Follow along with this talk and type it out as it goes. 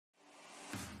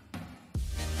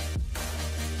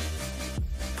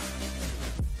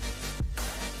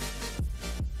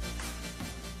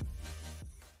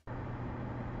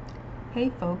Hey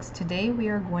folks, today we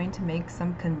are going to make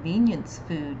some convenience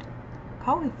food,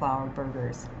 cauliflower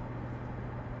burgers.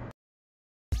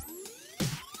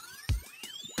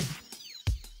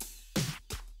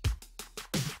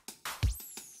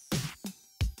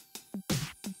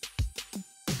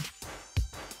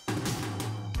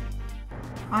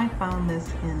 I found this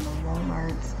in the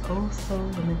Walmart's oh so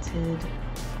limited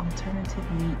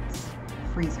alternative meats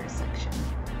freezer section.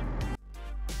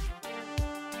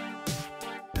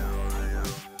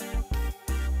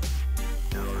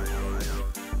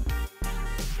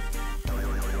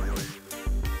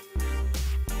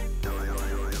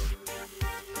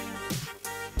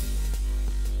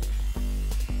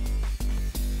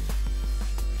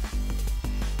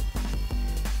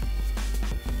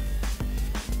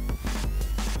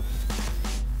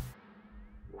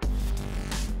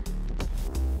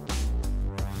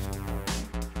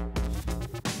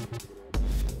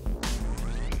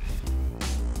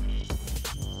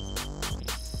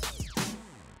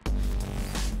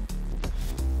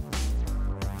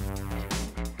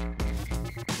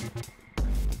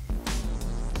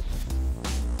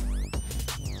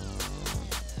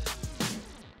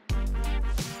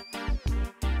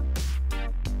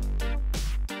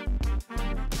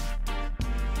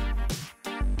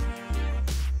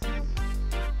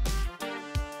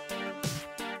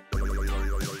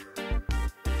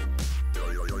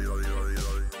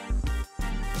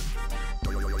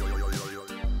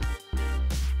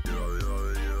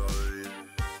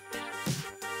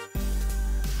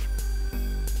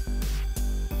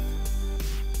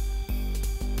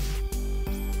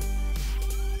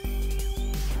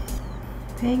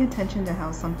 Paying attention to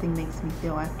how something makes me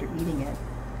feel after eating it,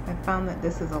 I found that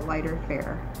this is a lighter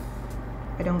fare.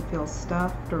 I don't feel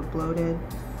stuffed or bloated.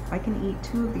 I can eat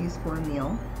 2 of these for a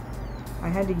meal. I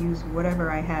had to use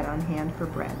whatever I had on hand for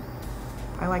bread.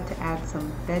 I like to add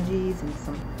some veggies and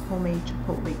some homemade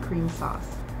Chipotle cream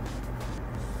sauce.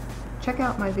 Check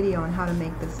out my video on how to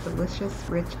make this delicious,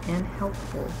 rich, and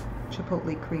healthful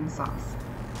Chipotle cream sauce.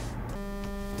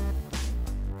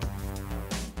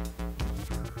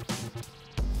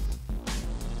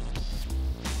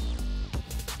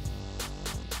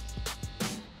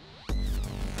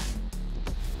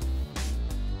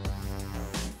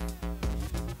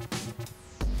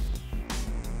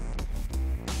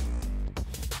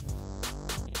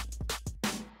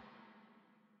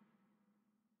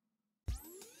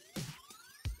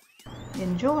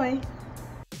 Enjoy!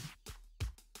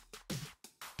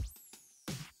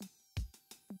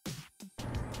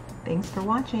 Thanks for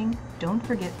watching. Don't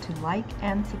forget to like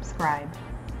and subscribe.